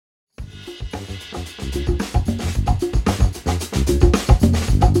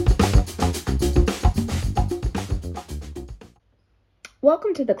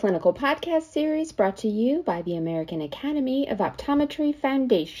Welcome to the Clinical Podcast Series brought to you by the American Academy of Optometry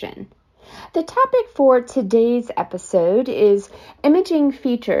Foundation. The topic for today's episode is imaging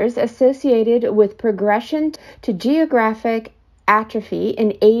features associated with progression to geographic atrophy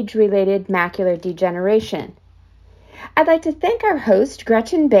in age-related macular degeneration. I'd like to thank our host,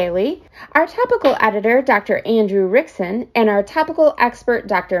 Gretchyn Bailey, our topical editor, Dr. Andrew Rixon, and our topical expert,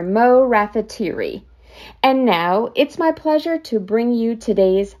 Dr. Rafieetary. And now, it's my pleasure to bring you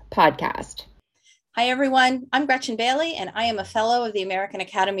today's podcast. Hi, everyone. I'm Gretchyn Bailey, and I am a fellow of the American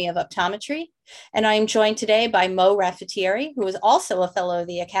Academy of Optometry. And I am joined today by Rafieetary, who is also a fellow of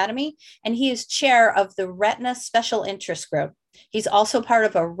the Academy, and he is chair of the Retina Special Interest Group. He's also part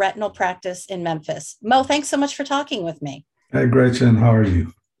of a retinal practice in Memphis. Mo, thanks so much for talking with me. Hi, Gretchen. How are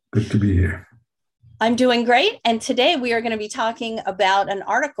you? Good to be here. I'm doing great. And today we are going to be talking about an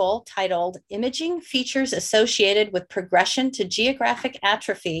article titled Imaging Features Associated with Progression to Geographic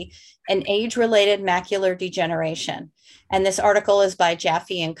Atrophy and Age-Related Macular Degeneration. And this article is by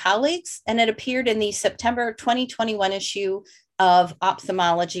Jaffe and colleagues, and it appeared in the September 2021 issue of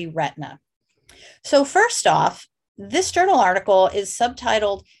Ophthalmology Retina. So first off, this journal article is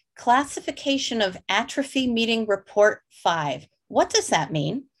subtitled Classification of Atrophy Meeting Report 5. What does that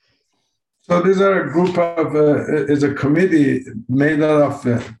mean? So these are a group of, is a committee made out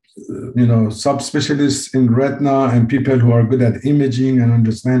of, subspecialists in retina and people who are good at imaging and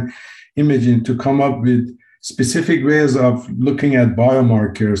understand imaging to come up with specific ways of looking at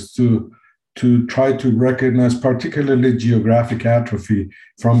biomarkers to try to recognize particularly geographic atrophy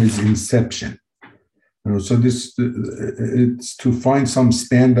from its inception. So this it's to find some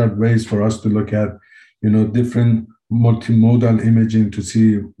standard ways for us to look at, different multimodal imaging to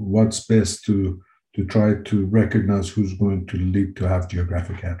see what's best to try to recognize who's going to lead to have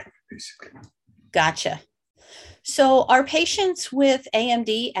geographic atrophy, basically. Gotcha. So are patients with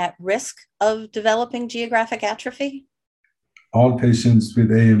AMD at risk of developing geographic atrophy? All patients with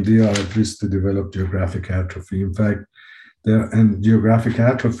AMD are at risk to develop geographic atrophy. In fact, geographic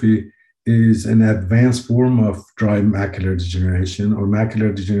atrophy is an advanced form of dry macular degeneration or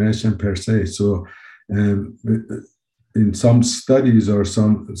macular degeneration per se. So in some studies or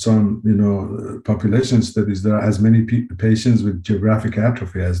some population studies, there are as many patients with geographic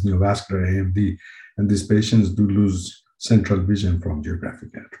atrophy as neovascular AMD, and these patients do lose central vision from geographic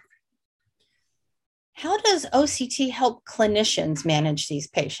atrophy. How does OCT help clinicians manage these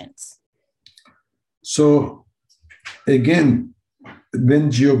patients? So again,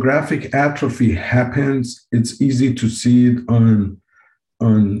 when geographic atrophy happens, it's easy to see it on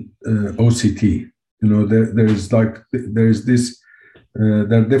OCT. There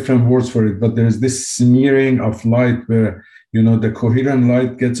are different words for it, but there's this smearing of light where, the coherent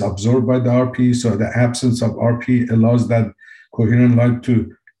light gets absorbed by the RP. So the absence of RP allows that coherent light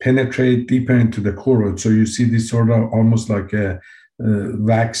to penetrate deeper into the choroid. So you see this sort of almost like a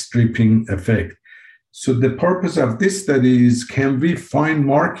wax stripping effect. So the purpose of this study is, can we find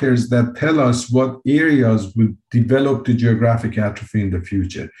markers that tell us what areas will develop to geographic atrophy in the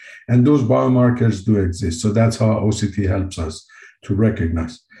future? And those biomarkers do exist. So that's how OCT helps us to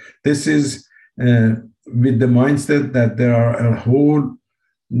recognize. This is with the mindset that there are a whole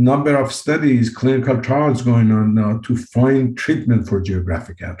number of studies, clinical trials going on now to find treatment for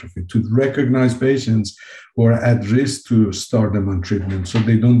geographic atrophy, to recognize patients who are at risk to start them on treatment so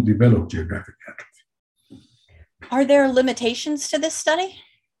they don't develop geographic atrophy. Are there limitations to this study?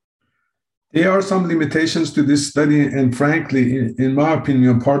 There are some limitations to this study. And frankly, in my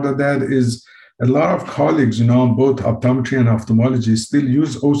opinion, part of that is a lot of colleagues, both optometry and ophthalmology still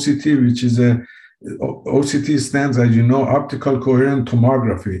use OCT, which is OCT stands, as you know, optical coherent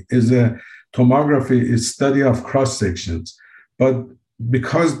tomography. Tomography is study of cross sections. But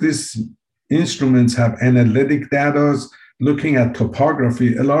because these instruments have analytic data, looking at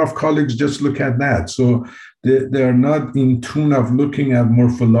topography, a lot of colleagues just look at that. So they are not in tune of looking at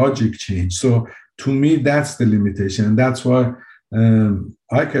morphologic change. So to me, that's the limitation. And that's why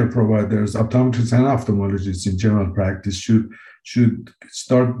eye care providers, optometrists and ophthalmologists in general practice should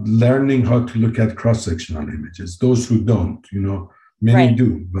start learning how to look at cross-sectional images. Those who don't, many right.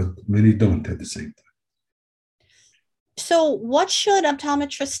 do, but many don't at the same time. So what should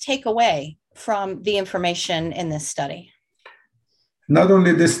optometrists take away from the information in this study? Not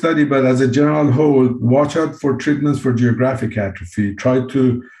only this study, but as a general whole, watch out for treatments for geographic atrophy. Try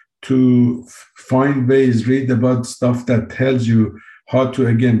to find ways, read about stuff that tells you how to,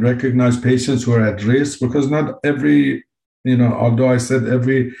 again, recognize patients who are at risk, because not every although I said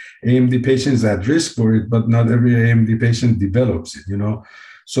every AMD patient is at risk for it, but not every AMD patient develops it.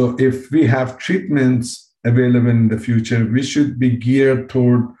 So if we have treatments available in the future, we should be geared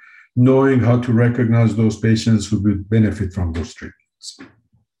toward knowing how to recognize those patients who would benefit from those treatments.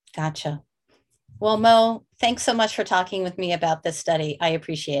 Gotcha. Well, Mo, thanks so much for talking with me about this study. I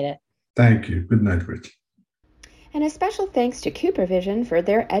appreciate it. Thank you. Good night, Gretchyn. And a special thanks to CooperVision for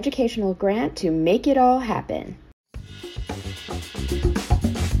their educational grant to make it all happen.